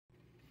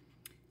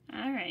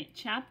Alright,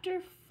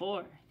 Chapter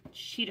 4,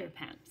 Cheater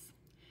Pants.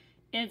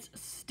 It's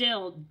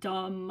still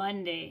dumb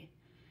Monday.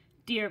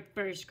 Dear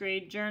first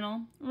grade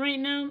journal, right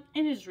now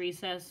it is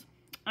recess.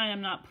 I am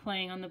not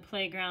playing on the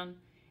playground.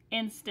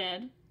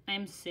 Instead, I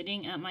am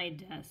sitting at my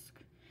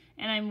desk,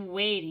 and I'm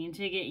waiting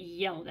to get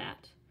yelled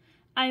at.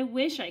 I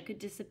wish I could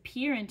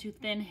disappear into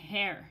thin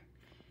hair.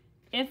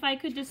 If I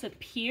could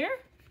disappear,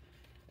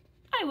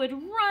 I would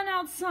run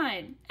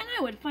outside, and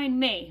I would find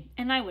May,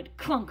 and I would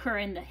clunk her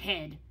in the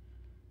head.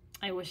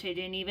 I wish I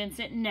didn't even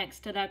sit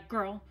next to that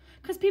girl,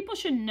 'cause people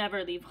should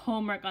never leave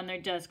homework on their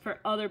desk for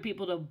other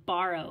people to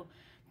borrow.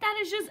 That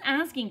is just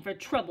asking for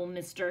trouble,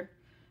 mister.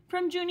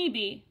 From Junie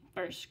B,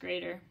 first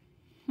grader.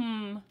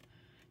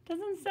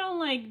 Doesn't sound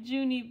like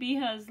Junie B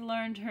has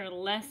learned her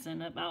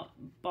lesson about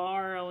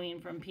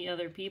borrowing from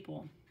other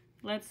people.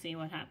 Let's see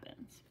what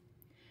happens.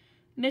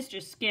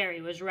 Mr.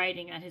 Scary was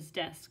writing at his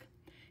desk.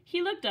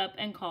 He looked up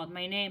and called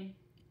my name.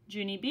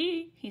 Junie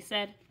B, he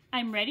said,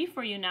 I'm ready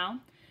for you now.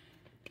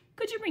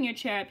 Could you bring your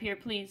chair up here,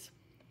 please?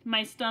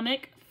 My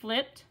stomach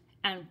flipped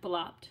and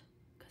flopped,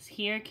 'cause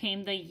here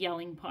came the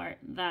yelling part.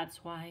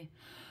 That's why.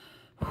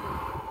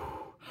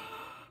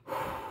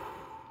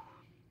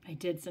 I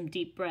did some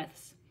deep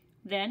breaths.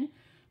 Then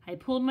I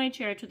pulled my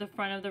chair to the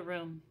front of the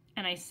room,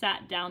 and I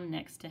sat down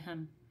next to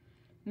him.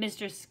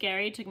 Mr.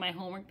 Scary took my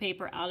homework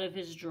paper out of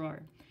his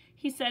drawer.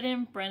 He set it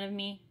in front of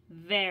me,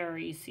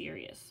 very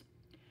serious.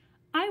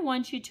 I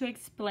want you to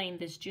explain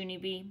this, Junie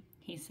B,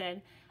 he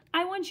said.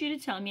 I want you to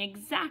tell me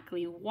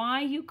exactly why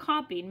you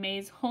copied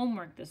May's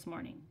homework this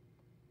morning.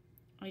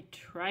 I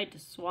tried to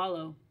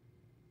swallow,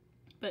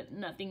 but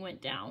nothing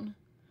went down.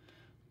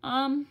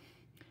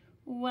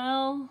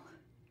 Well,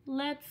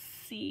 let's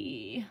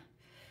see.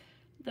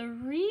 The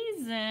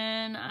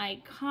reason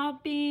I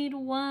copied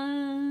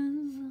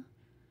was...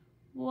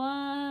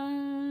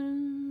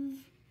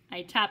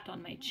 I tapped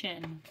on my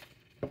chin.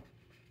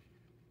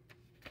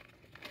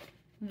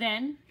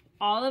 Then,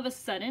 all of a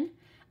sudden,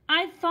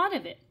 I thought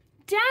of it.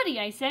 Daddy,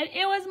 I said,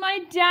 it was my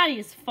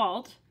daddy's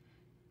fault.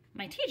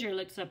 My teacher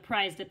looked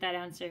surprised at that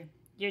answer.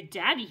 Your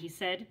daddy, he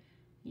said.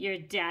 Your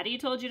daddy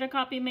told you to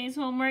copy May's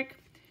homework?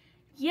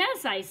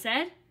 Yes, I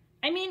said.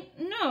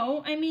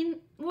 No,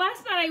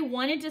 last night I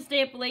wanted to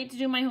stay up late to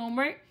do my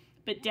homework,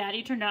 but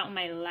Daddy turned out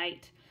my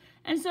light.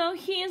 And so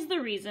he is the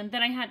reason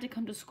that I had to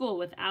come to school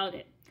without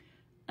it.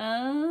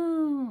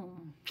 Oh,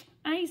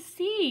 I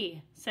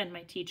see, said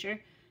my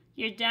teacher.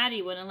 Your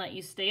daddy wouldn't let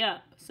you stay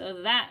up,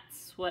 so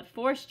that's what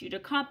forced you to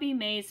copy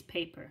May's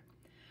paper.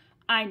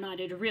 I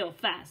nodded real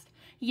fast.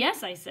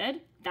 Yes, I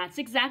said, that's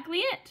exactly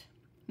it.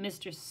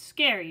 Mr.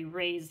 Scary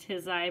raised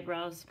his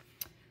eyebrows.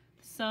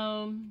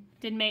 So,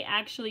 did May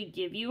actually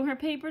give you her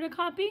paper to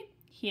copy?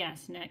 He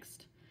asked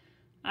next.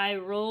 I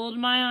rolled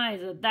my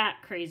eyes at that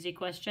crazy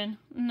question.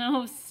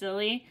 No,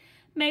 silly.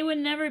 May would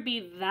never be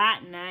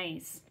that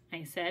nice,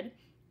 I said.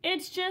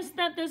 It's just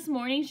that this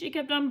morning she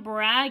kept on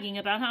bragging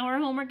about how her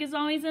homework is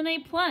always an A+.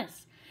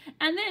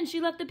 And then she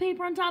left the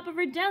paper on top of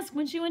her desk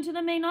when she went to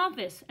the main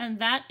office. And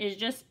that is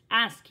just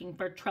asking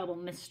for trouble,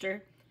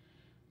 mister.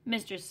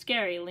 Mr.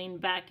 Scary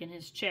leaned back in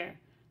his chair.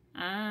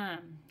 Ah,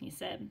 he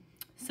said.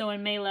 So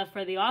when May left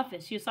for the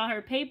office, you saw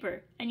her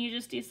paper and you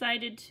just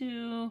decided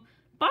to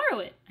borrow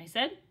it, I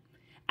said.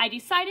 I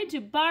decided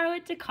to borrow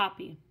it to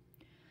copy.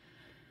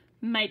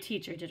 My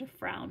teacher did a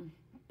frown.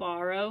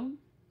 Borrow,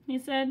 he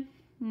said.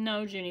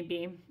 No, Junie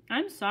B,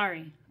 I'm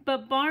sorry,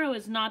 but borrow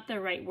is not the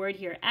right word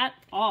here at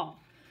all.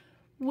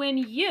 When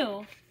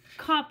you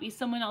copy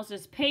someone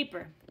else's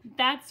paper,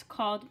 that's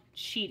called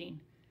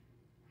cheating.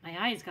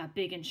 My eyes got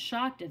big and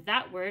shocked at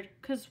that word,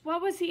 'cause what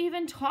was he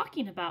even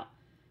talking about?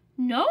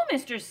 No,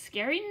 Mr.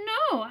 Scary,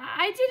 no,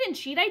 I didn't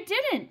cheat, I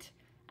didn't,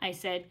 I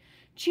said.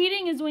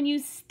 Cheating is when you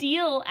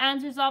steal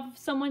answers off of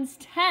someone's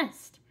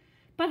test.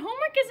 But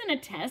homework isn't a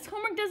test.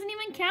 Homework doesn't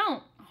even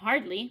count.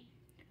 Hardly.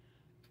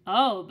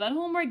 Oh, but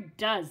homework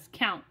does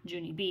count,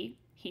 Junie B,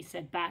 he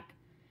said back.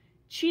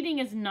 Cheating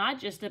is not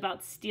just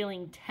about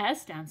stealing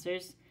test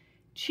answers.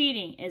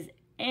 Cheating is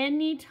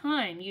any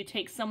time you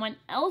take someone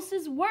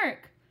else's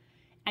work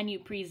and you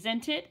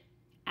present it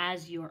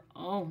as your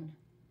own.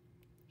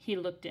 He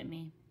looked at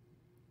me.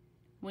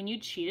 When you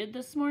cheated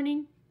this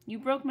morning, you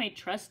broke my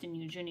trust in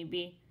you, Junie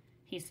B,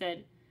 he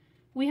said.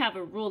 We have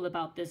a rule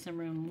about this in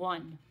room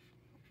 1.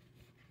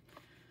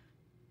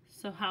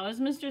 So how is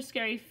Mr.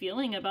 Scary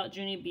feeling about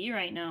Junie B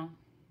right now?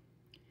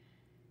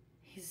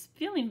 He's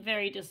feeling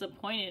very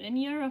disappointed,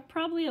 and you're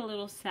probably a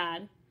little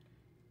sad.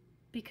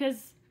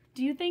 Because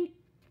do you think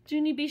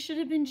Junie B should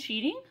have been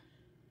cheating?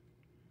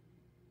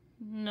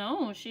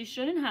 No, she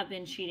shouldn't have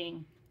been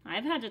cheating.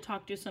 I've had to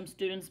talk to some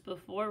students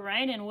before,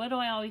 right? And what do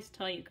I always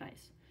tell you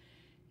guys?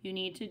 You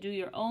need to do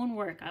your own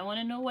work. I want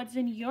to know what's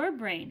in your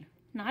brain,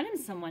 not in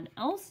someone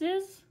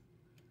else's.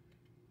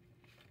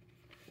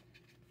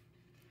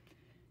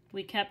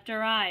 We kept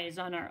our eyes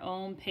on our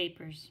own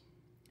papers.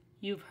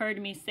 You've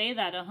heard me say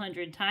that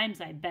 100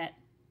 times, I bet.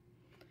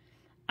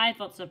 I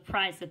felt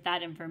surprised at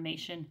that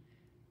information.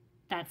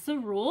 That's a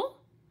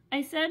rule?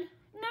 I said.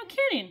 No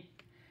kidding.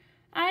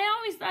 I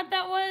always thought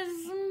that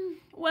was,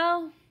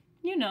 well,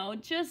 You know,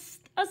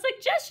 just a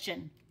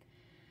suggestion.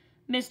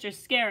 Mr.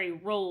 Scary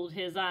rolled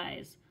his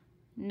eyes.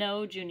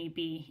 No, Junie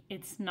B.,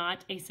 it's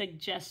not a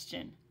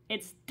suggestion.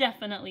 It's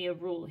definitely a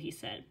rule, he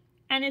said.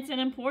 And it's an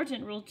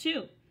important rule,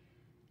 too.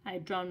 I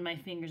drummed my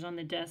fingers on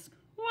the desk.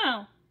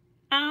 Well,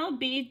 I'll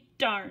be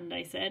darned,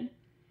 I said.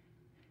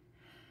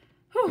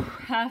 Whew.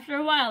 After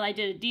a while, I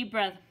did a deep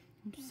breath.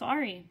 I'm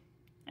sorry,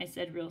 I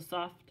said real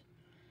soft.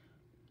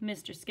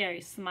 Mr.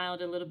 Scary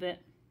smiled a little bit.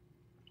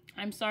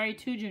 I'm sorry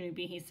too, Junie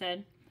B., he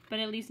said, but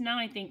at least now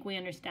I think we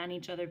understand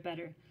each other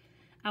better.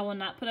 I will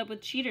not put up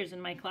with cheaters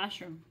in my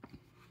classroom.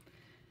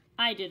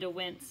 I did a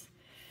wince.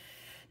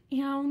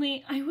 Yeah,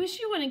 only I wish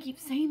you wouldn't keep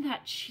saying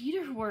that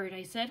cheater word,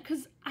 I said,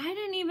 because I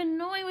didn't even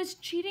know I was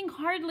cheating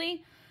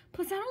hardly.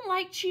 Plus, I don't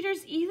like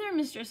cheaters either,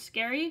 Mr.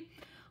 Scary.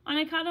 On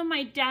account of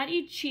my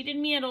daddy cheated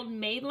me at Old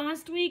Maid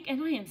last week,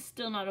 and I am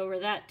still not over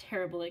that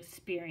terrible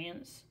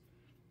experience.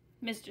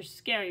 Mr.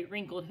 Scary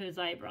wrinkled his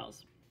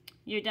eyebrows.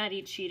 Your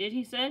daddy cheated,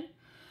 he said.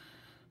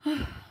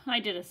 I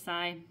did a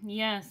sigh.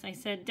 Yes, I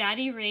said,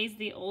 Daddy raised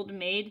the Old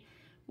Maid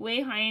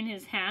way high in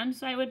his hand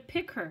so I would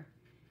pick her.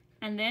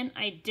 And then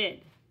I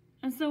did.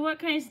 And so what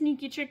kind of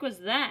sneaky trick was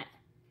that?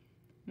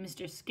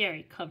 Mr.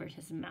 Scary covered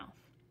his mouth.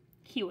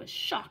 He was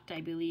shocked,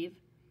 I believe.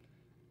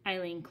 I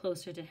leaned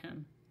closer to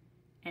him.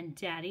 And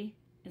Daddy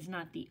is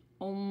not the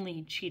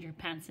only cheater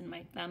pants in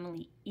my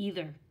family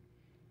either,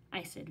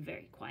 I said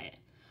very quiet.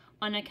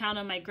 On account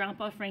of my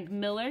grandpa Frank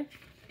Miller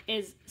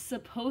is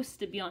supposed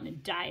to be on a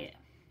diet.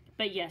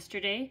 But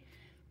yesterday,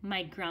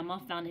 my grandma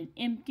found an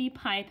empty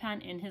pie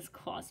pan in his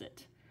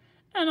closet.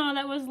 And all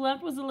that was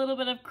left was a little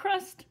bit of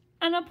crust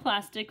and a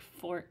plastic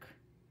fork.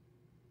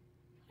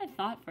 I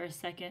thought for a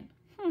second.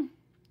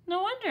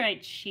 No wonder I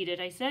cheated,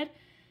 I said.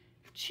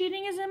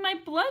 Cheating is in my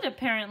blood,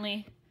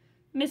 apparently.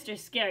 Mr.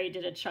 Scary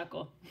did a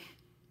chuckle.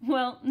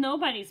 Well,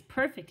 nobody's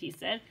perfect, he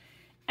said.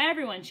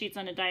 Everyone cheats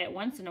on a diet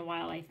once in a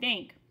while, I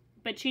think.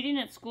 But cheating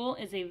at school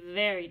is a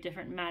very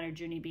different matter,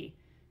 Junie B.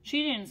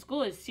 Cheating in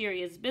school is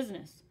serious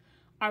business.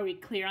 Are we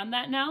clear on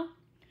that now?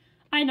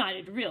 I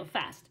nodded real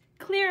fast.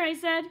 Clear, I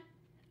said.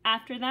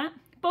 After that,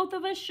 both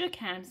of us shook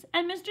hands,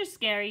 and Mr.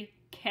 Scary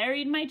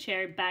carried my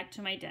chair back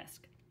to my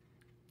desk.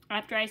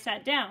 After I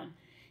sat down,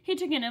 he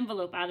took an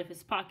envelope out of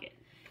his pocket,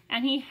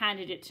 and he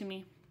handed it to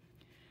me.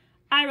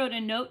 I wrote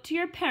a note to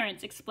your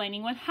parents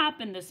explaining what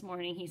happened this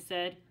morning, he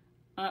said.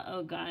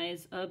 Uh-oh,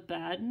 guys, a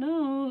bad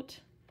note.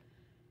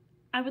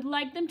 I would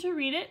like them to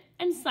read it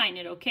and sign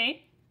it,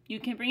 okay? You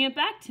can bring it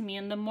back to me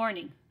in the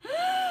morning.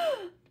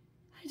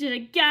 I did a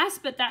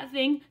gasp at that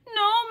thing.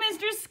 No,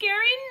 Mr.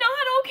 Scary,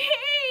 not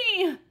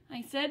okay,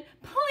 I said.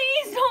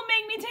 Please don't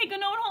make me take a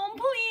note home,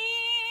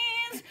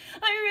 please.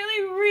 I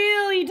really,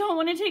 really don't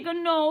want to take a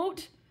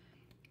note.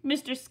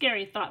 Mr.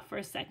 Scary thought for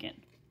a second.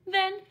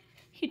 Then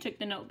he took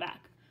the note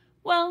back.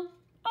 Well,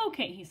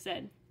 okay, he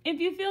said. If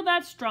you feel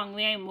that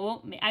strongly, I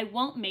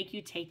won't make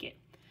you take it.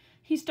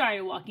 He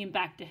started walking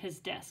back to his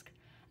desk.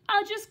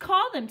 I'll just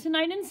call them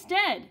tonight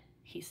instead,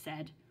 he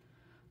said.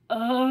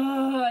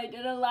 I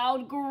did a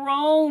loud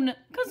groan,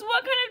 'cause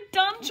what kind of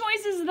dumb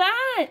choice is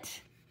that?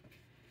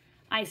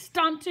 I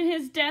stomped to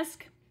his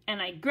desk,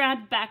 and I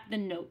grabbed back the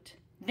note.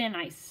 Then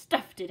I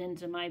stuffed it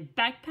into my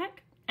backpack,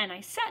 and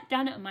I sat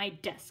down at my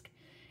desk,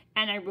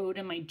 and I wrote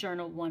in my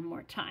journal one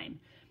more time.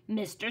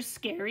 Mr.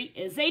 Scary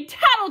is a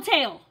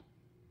tattletale.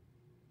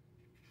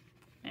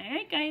 All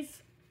right,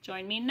 guys,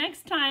 join me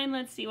next time.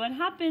 Let's see what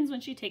happens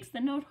when she takes the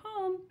note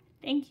home.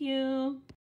 Thank you.